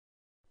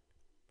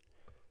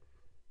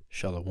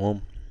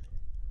Shalom.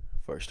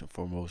 First and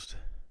foremost,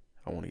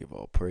 I want to give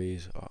all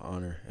praise, all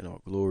honor, and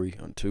all glory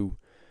unto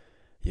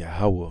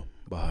Yahweh,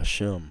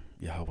 Bahashem,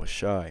 Yahweh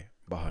Shai,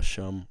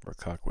 Bahashem,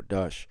 Rakak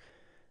Wadash.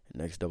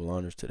 Next, double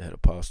honors to the head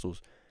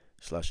apostles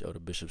 / elder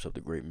bishops of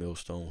the great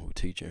millstone who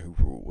teach and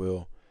who rule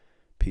well.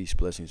 Peace,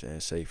 blessings,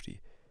 and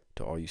safety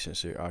to all you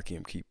sincere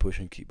Akim. Keep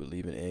pushing, keep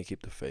believing, and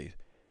keep the faith,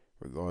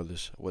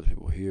 regardless of whether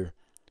people hear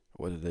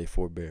or whether they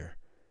forbear.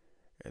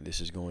 And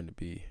this is going to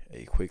be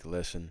a quick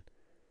lesson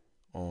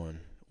on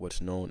what's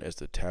known as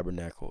the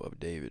Tabernacle of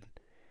David.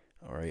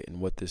 All right,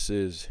 and what this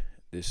is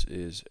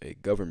a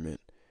government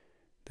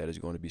that is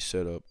going to be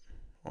set up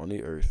on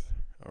the earth.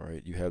 All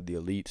right, you have the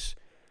elites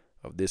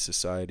of this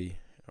society.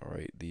 All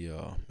right, the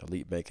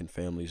elite banking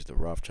families, the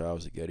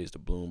Rothschilds, the Gettys, the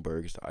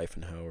Bloombergs, the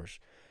Eisenhowers,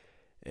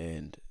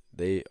 and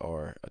they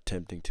are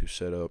attempting to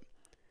set up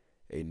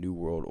a new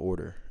world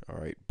order. All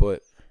right,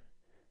 but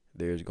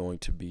there's going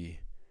to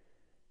be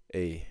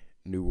a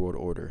new world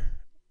order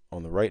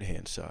on the right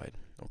hand side,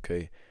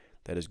 okay,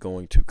 that is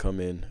going to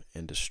come in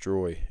and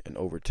destroy and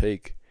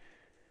overtake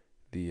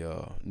the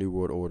new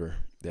world order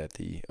that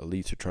the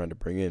elites are trying to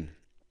bring in.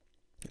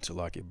 And so,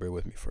 Lockett, bear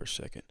with me for a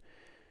second.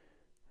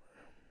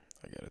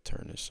 I gotta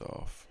turn this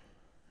off.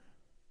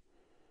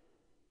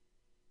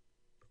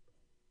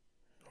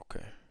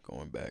 Okay,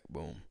 going back,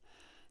 boom.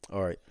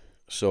 All right,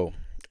 so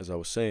as I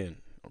was saying,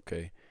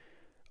 okay,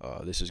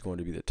 this is going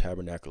to be the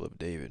Tabernacle of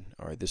David.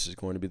 All right, this is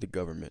going to be the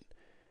government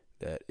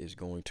that is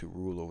going to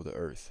rule over the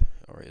earth.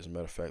 All right, as a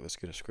matter of fact, let's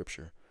get a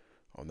scripture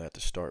on that to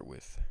start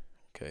with.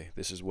 Okay,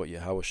 this is what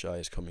Yahweh Shai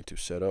is coming to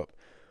set up,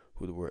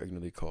 who the word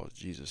ignorantly calls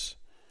Jesus.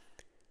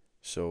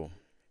 So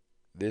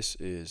this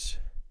is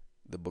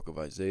the book of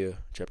Isaiah,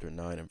 chapter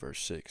 9 and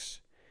verse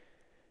 6.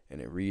 And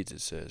it reads,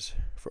 it says,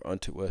 "For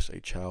unto us a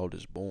child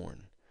is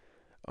born,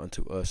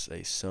 unto us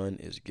a son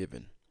is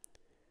given,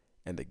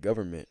 and the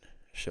government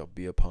shall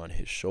be upon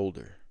his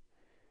shoulder."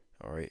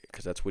 All right,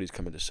 because that's what he's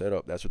coming to set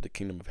up. That's what the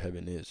kingdom of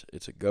heaven is.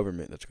 It's a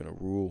government that's going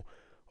to rule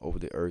over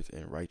the earth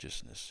in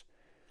righteousness.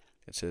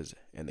 It says,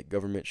 "And the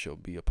government shall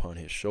be upon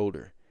his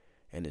shoulder,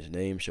 and his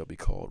name shall be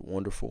called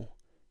Wonderful,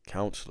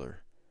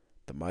 Counselor,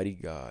 the Mighty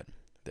God,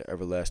 the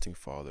Everlasting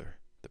Father,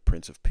 the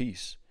Prince of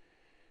Peace."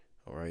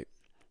 All right,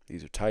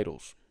 these are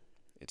titles.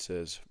 It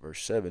says,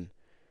 verse 7,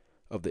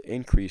 "Of the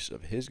increase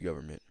of his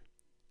government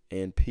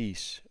and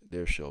peace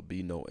there shall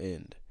be no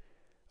end,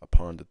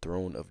 upon the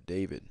throne of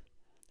David,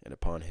 and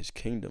upon his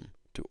kingdom,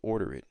 to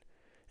order it,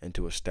 and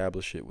to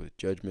establish it with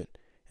judgment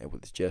and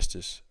with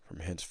justice from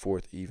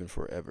henceforth even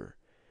forever.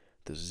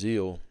 The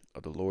zeal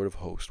of the Lord of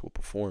hosts will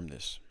perform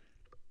this."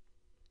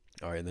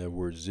 All right, and that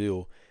word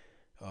zeal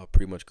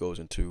pretty much goes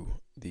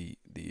into the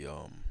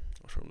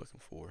what's what I'm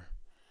looking for.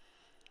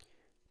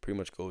 Pretty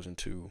much goes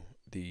into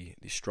the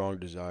strong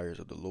desires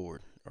of the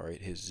Lord. All right,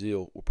 his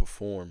zeal will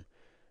perform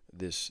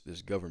this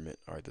government.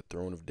 All right, the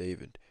throne of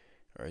David.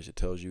 All right, as it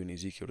tells you in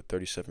Ezekiel the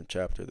 37th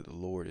chapter that the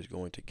Lord is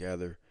going to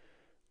gather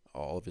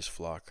all of his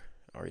flock,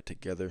 all right,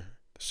 together,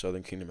 the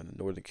southern kingdom and the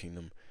northern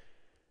kingdom,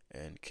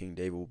 and King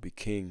David will be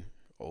king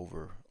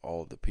over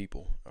all of the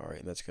people. All right,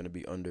 and that's going to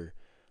be under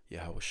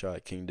Yahweh Shai.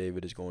 King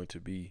David is going to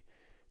be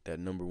that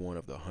number one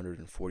of the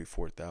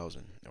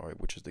 144,000, all right,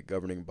 which is the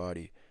governing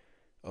body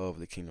of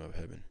the kingdom of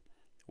heaven,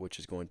 which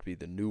is going to be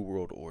the new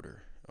world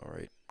order. All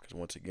right, because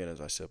once again, as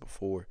I said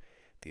before,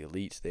 the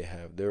elites, they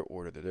have their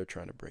order that they're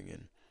trying to bring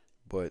in,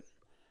 but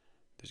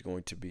there's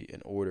going to be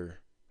an order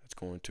that's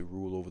going to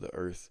rule over the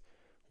earth,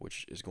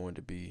 which is going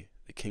to be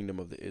the kingdom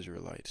of the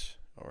Israelites.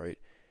 All right,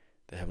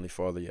 the Heavenly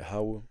Father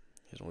Yahweh,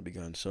 his only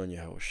begotten Son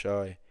Yahweh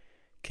Shai,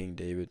 King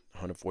David,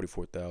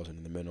 144,000,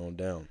 and the men on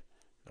down.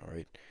 All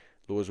right,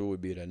 Lord's will would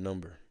be that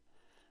number.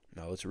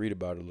 Now let's read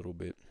about it a little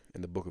bit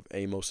in the book of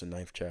Amos, the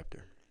 9th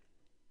chapter.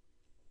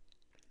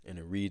 And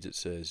it reads, it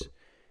says,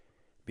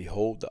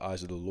 "Behold, the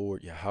eyes of the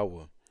Lord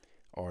Yahweh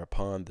are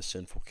upon the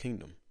sinful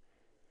kingdom,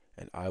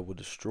 and I will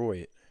destroy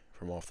it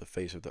from off the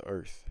face of the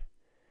earth,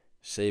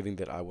 saving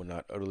that I will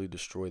not utterly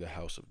destroy the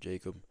house of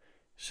Jacob,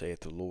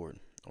 saith the Lord."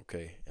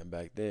 Okay, and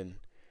back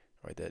then,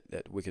 right,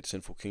 that wicked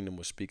sinful kingdom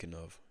was speaking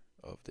of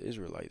the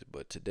Israelites,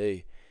 but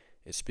today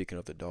it's speaking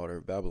of the daughter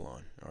of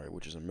Babylon, all right,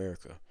 which is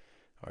America.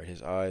 All right,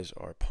 his eyes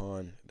are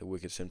upon the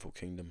wicked sinful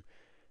kingdom,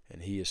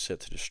 and he is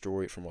set to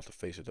destroy it from off the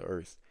face of the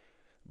earth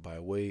by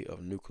way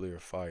of nuclear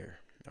fire.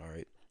 All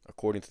right,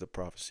 according to the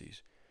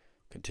prophecies.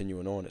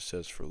 Continuing on, it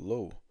says, "For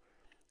lo,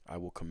 I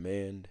will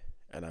command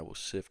and I will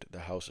sift the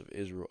house of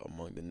Israel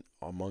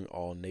among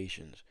all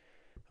nations."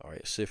 All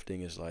right, sifting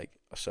is like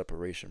a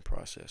separation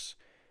process.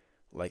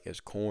 "Like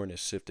as corn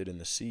is sifted in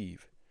the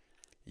sieve,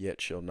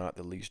 yet shall not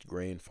the least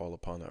grain fall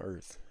upon the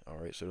earth." All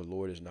right, so the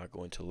Lord is not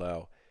going to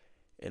allow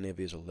any of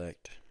his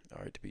elect,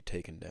 all right, to be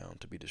taken down,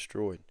 to be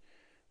destroyed.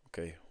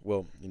 Okay,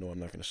 well, I'm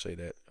not going to say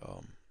that.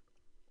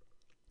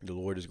 The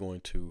Lord is going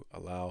to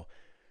allow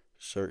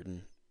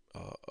certain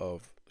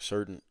of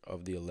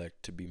the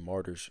elect to be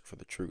martyrs for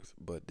the truth,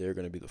 but they're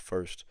going to be the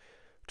first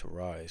to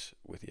rise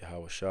with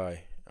Yahweh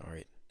Shai, all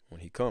right,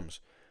 when he comes,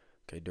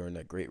 okay, during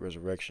that great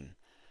resurrection.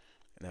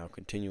 Now,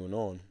 continuing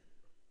on,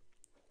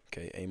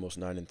 Okay, Amos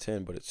 9 and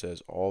 10, but it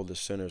says, all the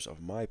sinners of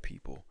my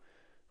people,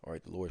 all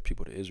right, the Lord's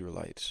people, the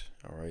Israelites,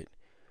 all right,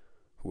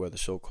 who are the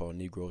so-called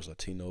Negroes,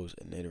 Latinos,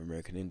 and Native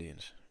American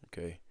Indians,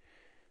 okay,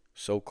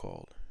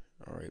 so-called,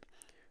 all right.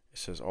 It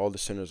says, all the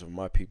sinners of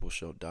my people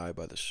shall die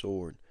by the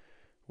sword,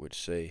 which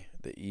say,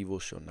 the evil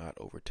shall not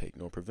overtake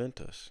nor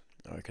prevent us,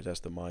 all right, because that's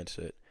the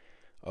mindset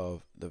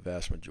of the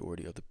vast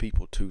majority of the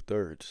people,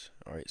 2/3,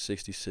 all right,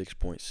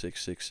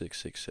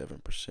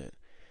 66.66667%.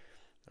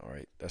 All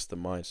right, that's the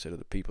mindset of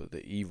the people.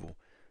 The evil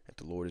that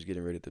the Lord is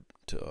getting ready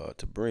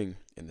to bring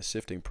in the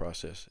sifting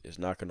process is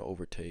not going to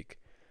overtake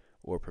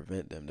or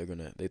prevent them.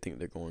 They think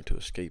they're going to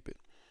escape it.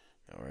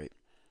 All right,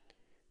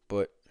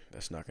 but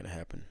that's not going to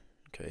happen.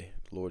 Okay,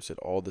 the Lord said,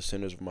 all the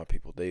sinners of my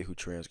people, they who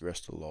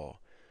transgress the law,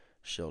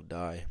 shall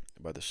die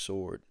by the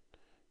sword.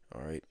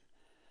 All right,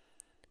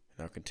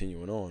 now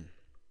continuing on,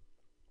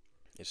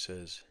 it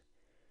says,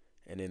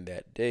 and in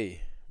that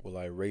day will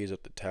I raise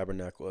up the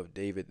tabernacle of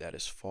David that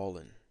is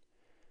fallen,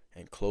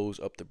 and close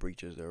up the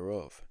breaches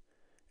thereof.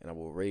 And I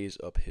will raise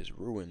up his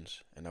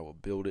ruins, and I will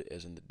build it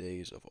as in the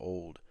days of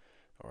old.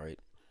 All right.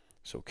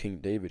 So King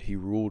David, he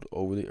ruled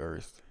over the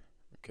earth.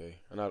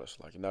 Okay, not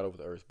over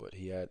the earth, but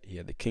he had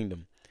the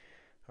kingdom.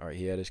 All right,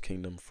 he had his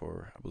kingdom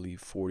for, I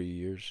believe, 40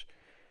 years.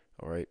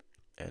 All right,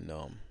 and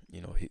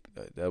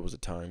that was a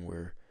time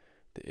where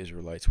the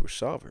Israelites were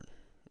sovereign.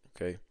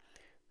 Okay,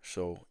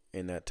 so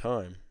in that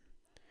time,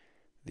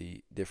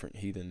 the different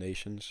heathen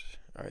nations,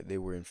 all right, they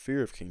were in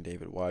fear of King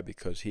David. Why?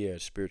 Because he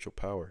had spiritual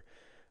power.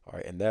 All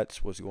right, and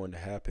that's what's going to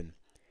happen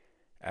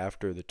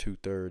after the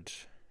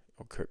 2/3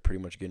 are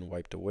pretty much getting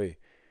wiped away.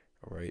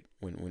 All right,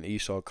 when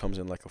Esau comes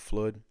in like a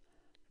flood,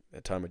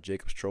 that time of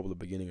Jacob's trouble, the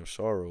beginning of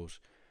sorrows.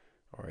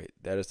 All right,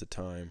 that is the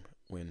time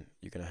when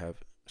you're going to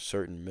have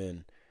certain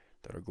men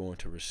that are going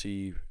to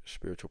receive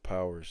spiritual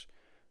powers.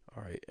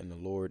 All right, and the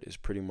Lord is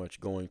pretty much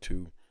going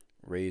to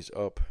raise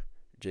up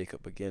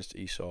Jacob against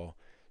Esau,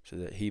 so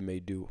that he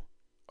may do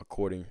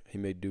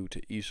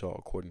to Esau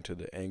according to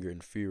the anger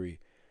and fury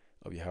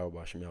of Yahweh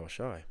Bashem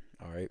Yahushai.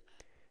 All right,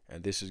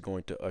 and this is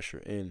going to usher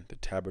in the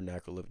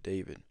Tabernacle of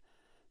David.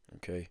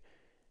 Okay,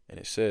 and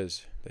it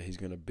says that he's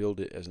going to build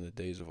it as in the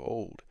days of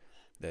old,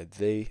 that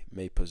they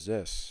may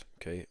possess.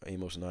 Okay,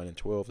 Amos 9 and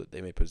 12, that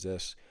they may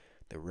possess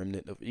the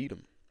remnant of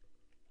Edom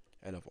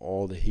and of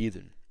all the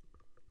heathen,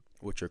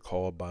 which are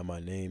called by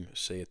my name,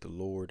 saith the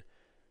Lord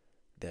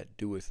that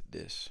doeth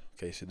this.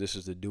 Okay, so this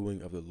is the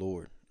doing of the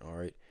Lord. All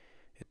right,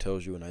 it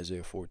tells you in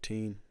Isaiah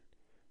 14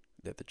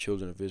 that the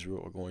children of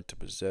Israel are going to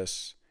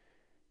possess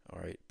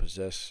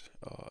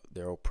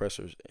their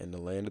oppressors in the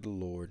land of the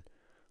Lord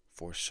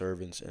for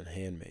servants and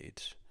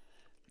handmaids.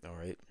 All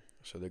right,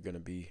 so they're going to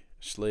be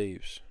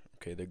slaves.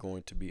 Okay, they're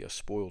going to be a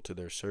spoil to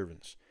their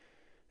servants,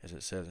 as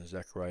it says in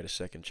Zechariah the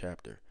 2nd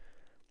chapter.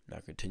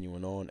 Now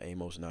continuing on,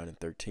 Amos 9 and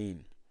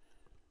 13.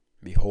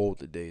 Behold,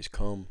 the days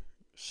come,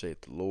 saith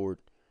the Lord,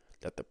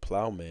 that the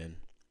plowman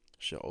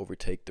shall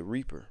overtake the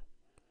reaper,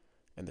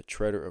 and the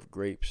treader of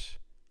grapes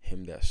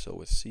him that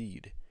soweth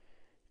seed,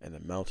 and the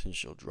mountains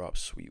shall drop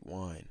sweet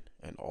wine,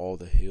 and all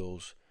the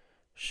hills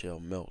shall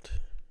melt.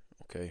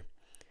 Okay, it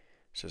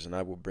says, and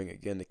I will bring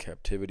again the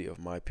captivity of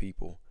my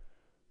people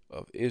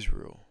of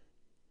Israel,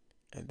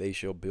 and they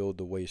shall build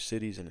the waste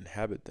cities and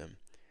inhabit them,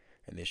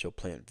 and they shall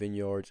plant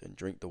vineyards and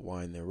drink the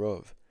wine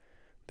thereof.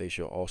 They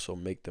shall also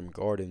make them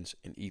gardens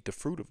and eat the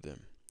fruit of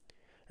them,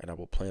 and I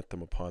will plant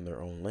them upon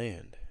their own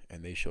land,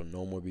 and they shall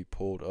no more be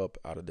pulled up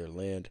out of their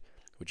land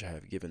which I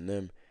have given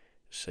them,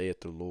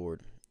 saith the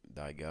Lord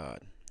thy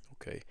God.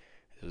 Okay,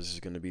 so this is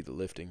going to be the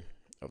lifting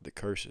of the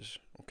curses.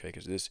 Okay,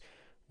 because this,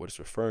 what it's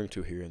referring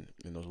to here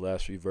in those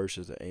last few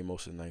verses of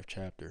Amos in the 9th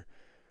chapter,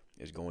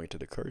 is going to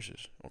the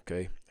curses.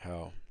 Okay,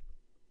 how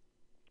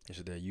is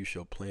it that you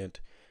shall plant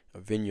a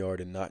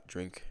vineyard and not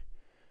drink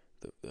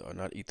or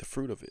not eat the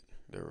fruit of it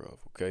thereof.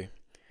 Okay,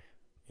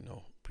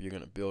 you're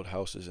going to build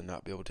houses and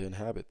not be able to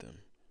inhabit them.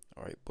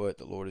 All right, but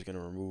the Lord is going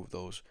to remove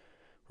those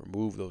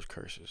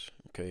curses.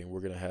 Okay, and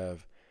we're going to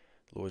have,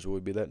 Lord's will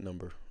be that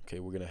number. Okay,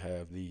 we're going to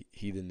have the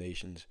heathen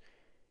nations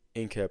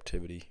in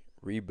captivity,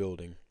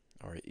 rebuilding.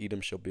 All right,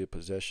 Edom shall be a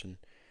possession.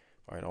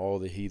 All right, all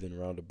the heathen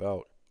round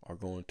about are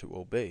going to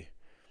obey.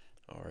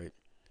 All right,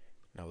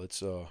 now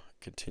let's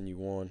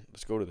continue on.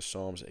 Let's go to the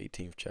Psalms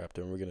 18th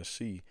chapter, and we're going to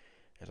see,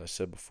 as I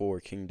said before,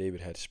 King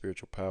David had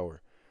spiritual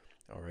power.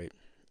 All right,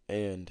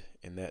 and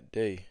in that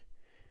day,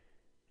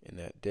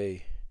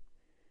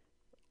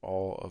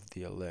 all of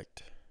the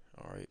elect,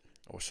 all right,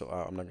 or so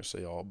I'm not going to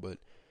say all, but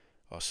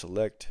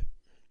select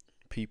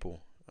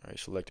people, all right,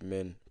 select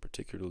men,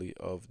 particularly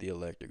of the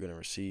elect, are going to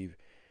receive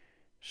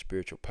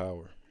spiritual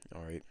power.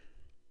 All right,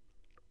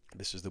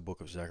 this is the book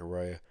of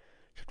Zechariah,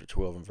 chapter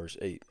 12 and verse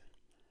 8.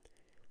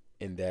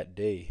 In that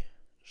day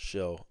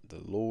shall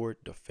the Lord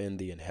defend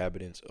the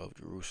inhabitants of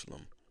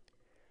Jerusalem,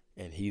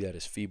 and he that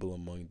is feeble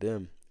among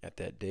them at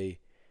that day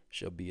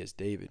shall be as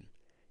David,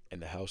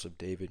 and the house of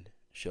David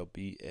shall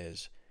be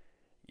as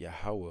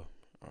Yahweh.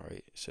 All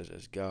right, it says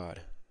as God.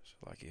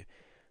 So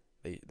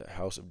the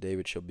house of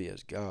David shall be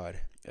as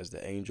God, as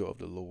the angel of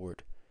the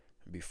Lord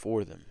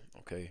before them.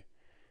 Okay,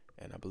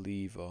 And I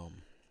believe,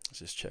 let's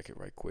just check it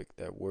right quick.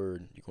 That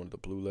word, you go to the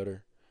blue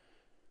letter.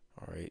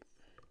 All right.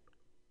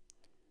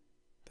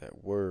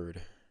 That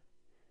word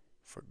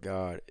for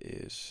God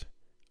is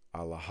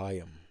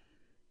Alahayim.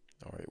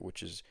 All right,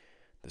 which is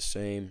the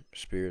same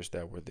spirits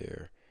that were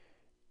there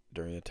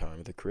during the time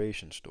of the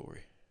creation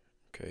story.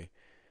 Okay,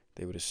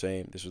 they were the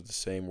same. This was the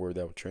same word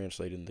that was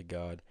translated into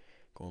God,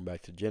 going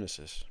back to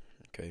Genesis.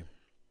 Okay,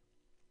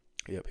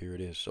 yep, here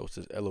it is. So it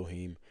says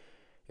Elohim.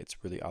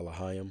 It's really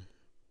Alahayim.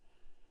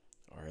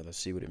 All right, let's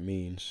see what it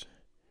means.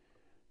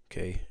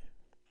 Okay,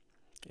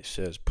 it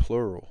says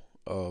plural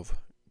of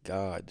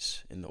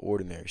gods in the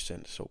ordinary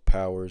sense. So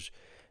powers.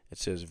 It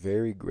says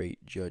very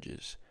great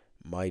judges,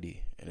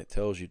 mighty, and it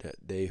tells you that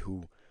they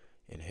who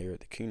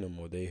inherit the kingdom,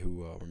 or they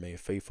who remain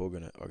faithful,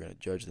 are gonna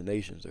judge the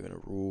nations. They're gonna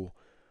rule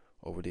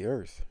over the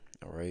earth.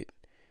 All right.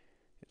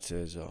 It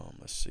says,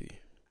 let's see.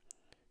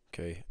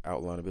 Okay,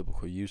 outline of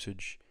biblical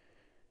usage.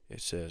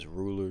 It says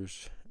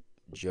rulers,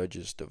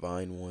 judges,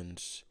 divine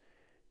ones,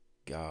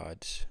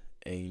 gods,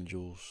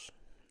 angels.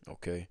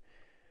 Okay.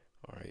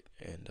 All right,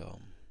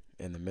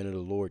 and the men of the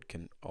Lord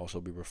can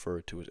also be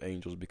referred to as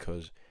angels,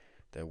 because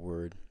that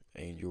word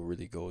angel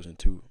really goes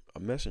into a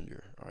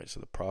messenger. All right, so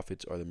the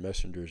prophets are the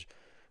messengers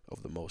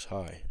of the Most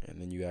High,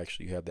 and then you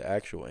have the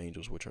actual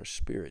angels, which are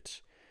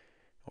spirits.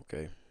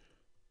 Okay.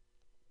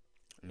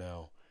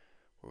 Now,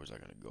 where was I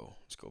gonna go?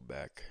 Let's go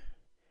back.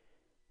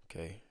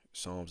 Okay,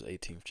 Psalms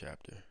 18th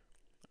chapter.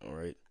 All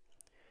right,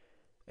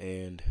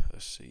 and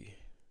let's see.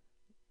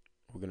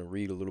 We're gonna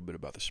read a little bit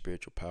about the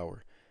spiritual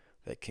power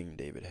that King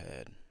David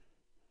had.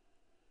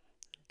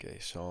 Okay,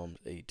 Psalms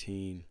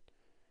 18,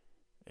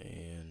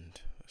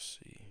 and let's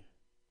see.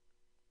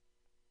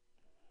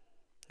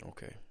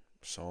 Okay,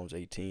 Psalms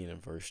 18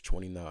 and verse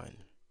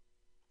 29.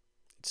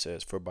 It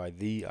says, "For by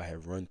thee I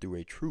have run through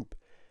a troop,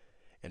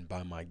 and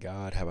by my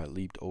God have I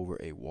leaped over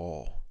a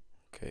wall."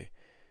 Okay,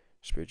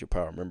 spiritual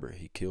power. Remember,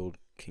 he killed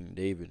King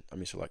David.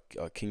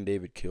 King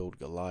David killed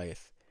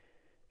Goliath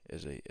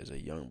as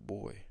a young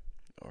boy.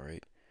 All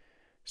right.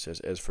 It says,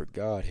 "As for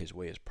God, his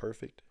way is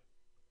perfect.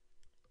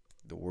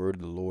 The word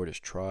of the Lord is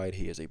tried.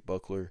 He is a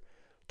buckler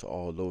to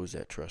all those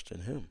that trust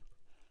in him.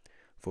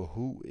 For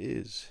who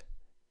is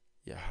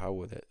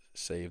Yahweh that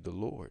save the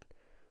Lord?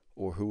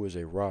 Or who is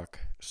a rock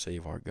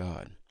save our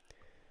God?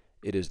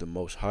 It is the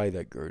Most High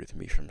that girdeth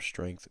me from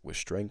strength with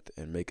strength,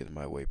 and maketh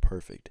my way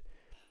perfect.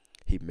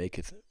 He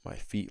maketh my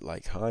feet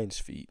like hinds'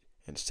 feet,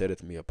 and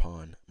setteth me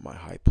upon my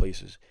high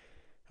places."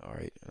 All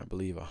right, and I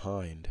believe a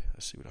hind.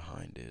 Let's see what a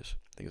hind is.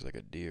 I think it's like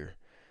a deer.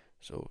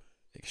 So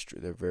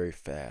they're very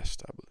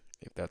fast.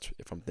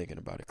 If I'm thinking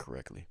about it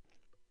correctly.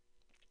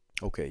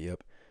 Okay,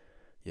 yep,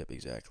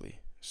 exactly.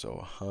 So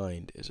a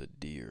hind is a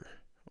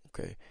deer.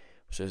 Okay,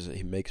 it says that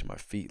he makes my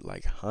feet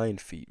like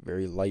hind feet,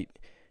 very light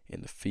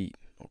in the feet.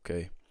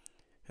 Okay,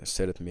 and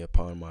setteth me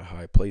upon my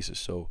high places.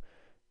 So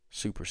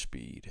super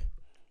speed. It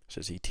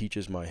says he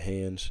teaches my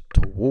hands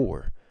to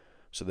war,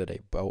 so that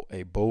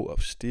a bow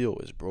of steel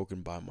is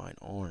broken by mine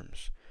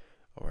arms.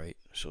 All right,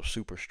 so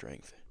super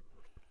strength.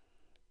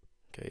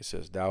 Okay, it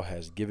says, "Thou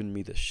hast given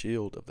me the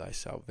shield of thy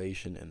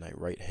salvation, and thy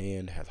right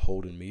hand hath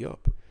holden me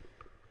up,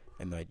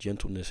 and thy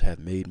gentleness hath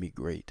made me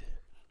great.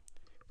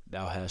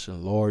 Thou hast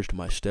enlarged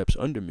my steps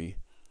under me,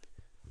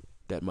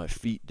 that my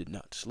feet did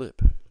not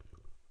slip.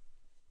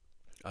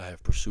 I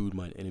have pursued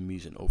mine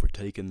enemies and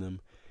overtaken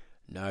them,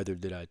 neither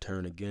did I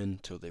turn again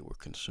till they were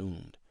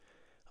consumed.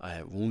 I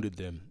have wounded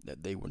them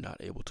that they were not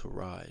able to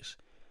rise.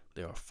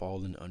 They are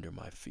fallen under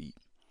my feet.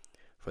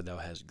 For thou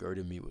hast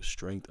girded me with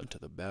strength unto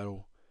the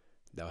battle.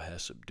 Thou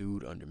hast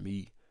subdued under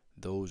me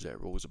those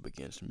that rose up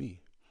against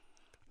me.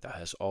 Thou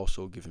hast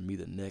also given me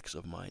the necks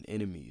of mine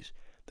enemies,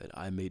 that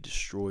I may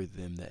destroy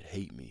them that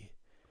hate me.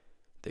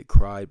 They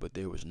cried, but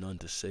there was none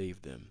to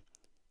save them,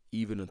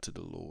 even unto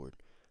the Lord,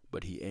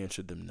 but he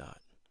answered them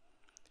not.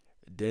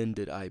 Then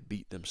did I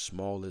beat them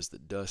small as the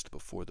dust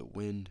before the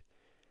wind.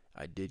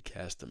 I did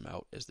cast them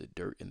out as the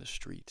dirt in the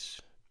streets.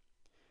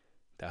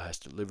 Thou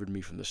hast delivered me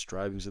from the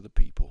strivings of the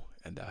people,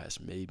 and thou hast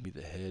made me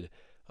the head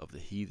of the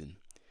heathen.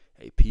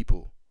 A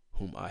people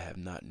whom I have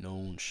not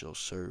known shall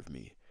serve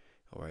me."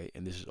 All right,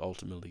 and this is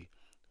ultimately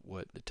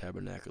what the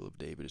Tabernacle of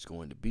David is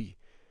going to be.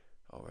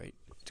 All right,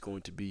 it's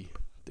going to be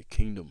the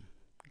kingdom,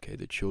 okay,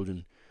 the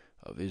children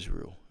of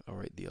Israel. All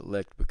right, the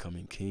elect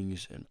becoming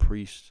kings and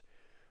priests.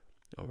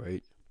 All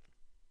right,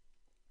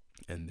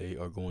 and they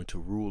are going to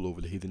rule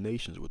over the heathen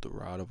nations with the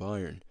rod of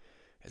iron,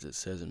 as it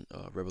says in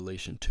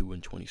Revelation 2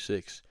 and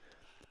 26.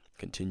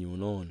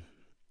 Continuing on,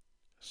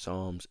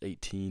 Psalms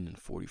 18 and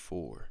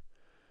 44.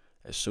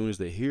 "As soon as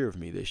they hear of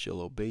me, they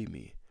shall obey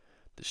me.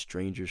 The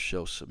strangers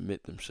shall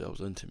submit themselves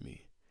unto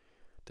me.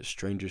 The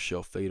strangers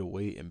shall fade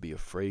away and be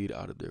afraid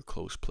out of their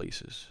close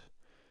places.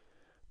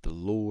 The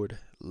Lord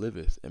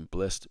liveth, and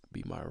blessed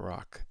be my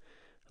rock.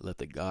 Let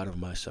the God of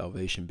my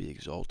salvation be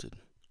exalted.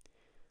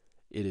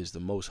 It is the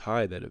Most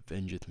High that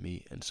avengeth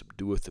me, and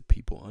subdueth the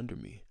people under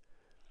me.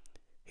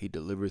 He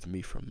delivereth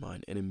me from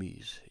mine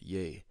enemies.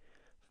 Yea,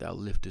 thou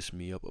liftest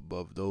me up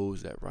above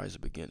those that rise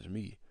up against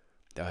me.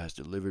 Thou hast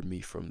delivered me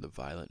from the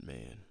violent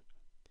man.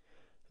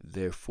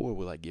 Therefore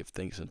will I give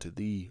thanks unto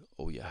thee,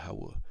 O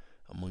Yahweh,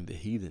 among the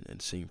heathen,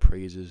 and sing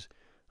praises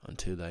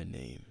unto thy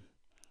name.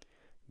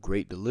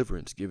 Great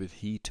deliverance giveth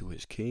he to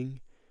his king,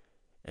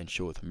 and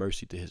showeth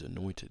mercy to his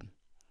anointed,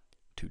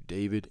 to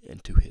David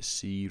and to his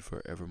seed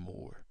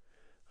forevermore.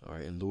 All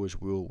right, in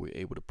Lord's will, we're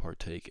able to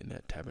partake in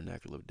that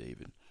tabernacle of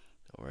David.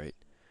 All right,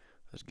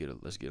 let's get a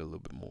little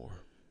bit more.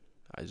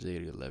 Isaiah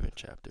the 11th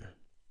chapter.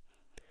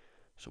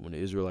 So when the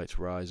Israelites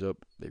rise up,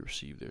 they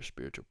receive their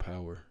spiritual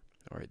power.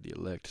 All right, the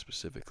elect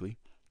specifically.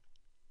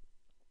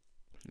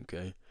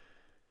 Okay,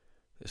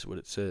 this is what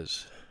it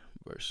says,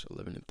 verse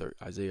 11 and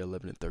Isaiah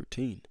 11 and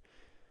 13.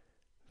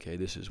 Okay,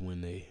 this is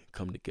when they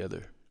come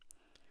together.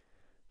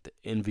 The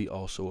envy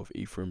also of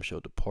Ephraim shall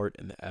depart,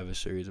 and the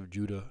adversaries of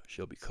Judah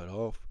shall be cut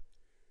off.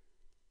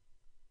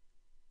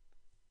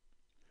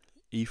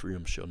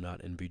 Ephraim shall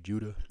not envy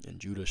Judah, and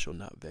Judah shall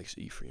not vex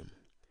Ephraim.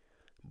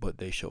 But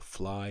they shall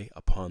fly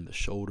upon the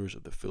shoulders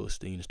of the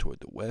Philistines toward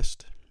the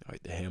west, all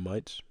right, the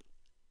Hamites.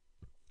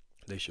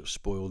 They shall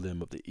spoil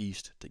them of the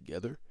east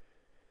together,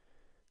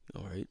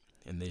 all right,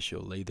 and they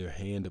shall lay their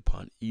hand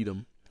upon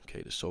Edom,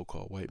 okay, the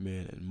so-called white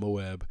man, and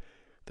Moab,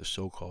 the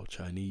so-called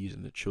Chinese,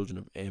 and the children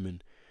of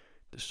Ammon,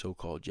 the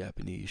so-called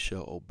Japanese,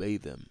 shall obey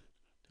them,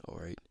 all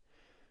right.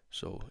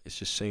 So it's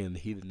just saying the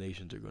heathen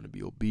nations are going to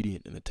be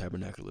obedient in the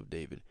tabernacle of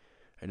David,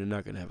 and they're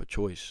not going to have a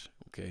choice,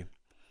 okay.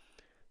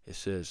 It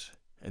says,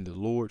 and the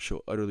Lord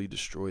shall utterly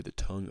destroy the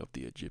tongue of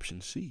the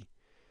Egyptian sea,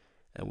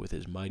 and with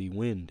his mighty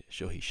wind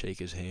shall he shake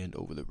his hand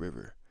over the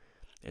river,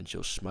 and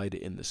shall smite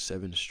it in the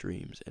 7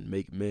 streams, and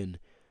make men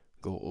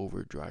go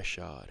over dry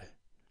shod.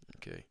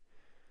 Okay,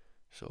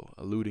 so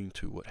alluding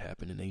to what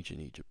happened in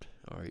ancient Egypt.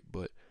 All right,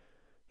 but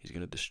he's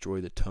going to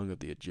destroy the tongue of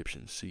the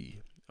Egyptian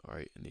sea. All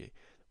right, and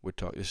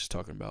this is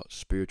talking about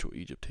spiritual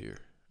Egypt here.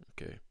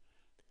 Okay,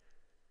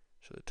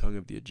 so the tongue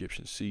of the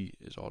Egyptian sea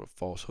is all the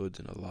falsehoods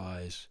and the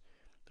lies.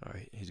 All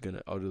right, he's going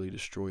to utterly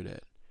destroy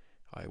that.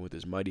 All right, with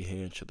his mighty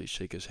hand shall he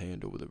shake his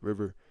hand over the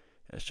river,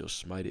 and shall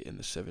smite it in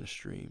the 7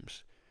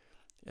 streams,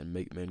 and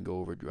make men go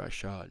over dry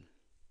shod.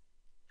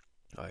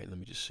 All right, let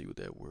me just see what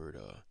that word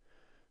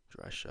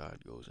dry shod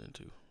goes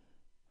into.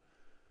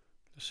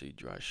 Let's see,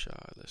 dry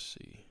shod. Let's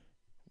see,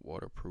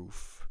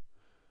 waterproof.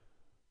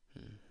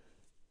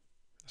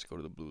 Let's go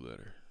to the blue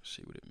letter,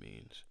 see what it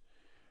means.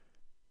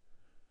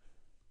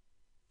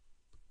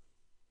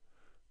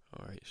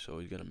 All right, so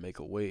he's going to make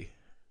a way.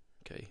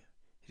 Okay,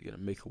 he's going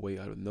to make a way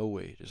out of no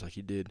way, just like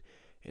he did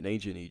in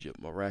ancient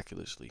Egypt,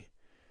 miraculously.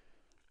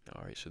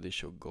 All right, so they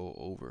shall go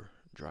over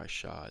dry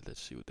shod.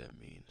 Let's see what that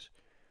means.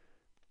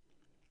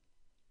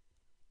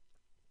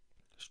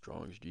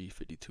 Strong's G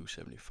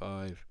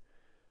 5275.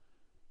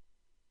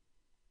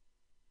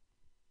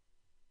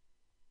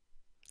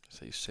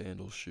 Say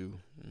sandal shoe.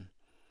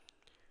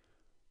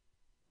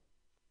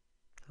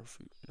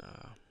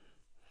 Nah,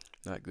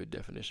 not good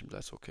definition, but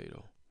that's okay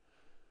though.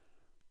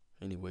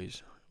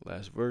 Anyways,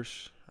 last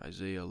verse,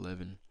 Isaiah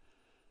 11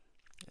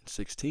 and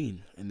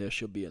 16. And there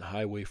shall be an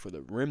highway for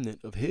the remnant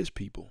of his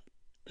people,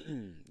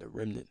 the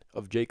remnant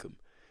of Jacob,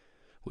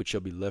 which shall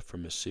be left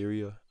from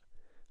Assyria,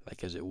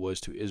 like as it was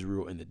to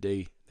Israel in the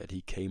day that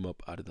he came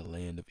up out of the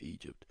land of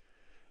Egypt.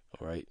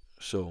 All right,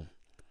 so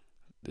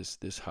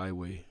this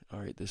highway, all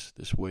right,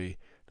 this way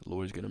the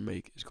Lord is going to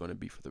make is going to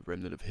be for the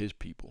remnant of his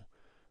people,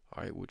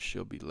 all right, which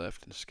shall be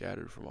left and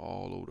scattered from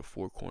all over the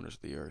 4 corners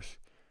of the earth.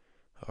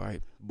 All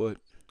right, but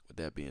with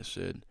that being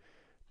said,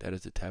 that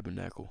is the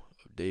tabernacle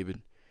of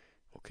David,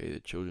 okay, the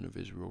children of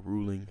Israel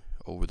ruling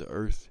over the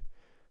earth.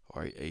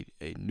 All right,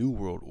 a new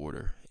world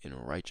order in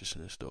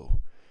righteousness though,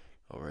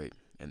 all right,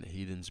 and the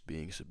heathens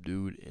being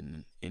subdued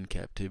in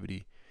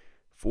captivity,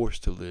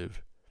 forced to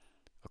live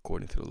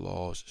according to the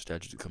laws,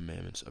 statutes, and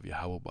commandments of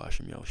Yahweh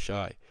Bashem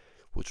Yahushai,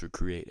 which will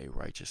create a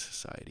righteous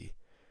society.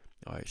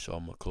 All right, so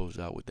I'm going to close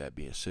out with that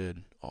being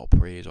said. All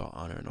praise, all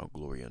honor, and all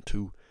glory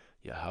unto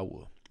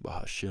Yahweh,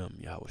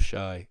 Bahashem,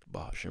 Yahushai,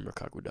 Bahashem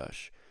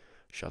Rakakwadash.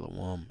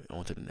 Shalom, and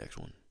on to the next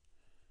one.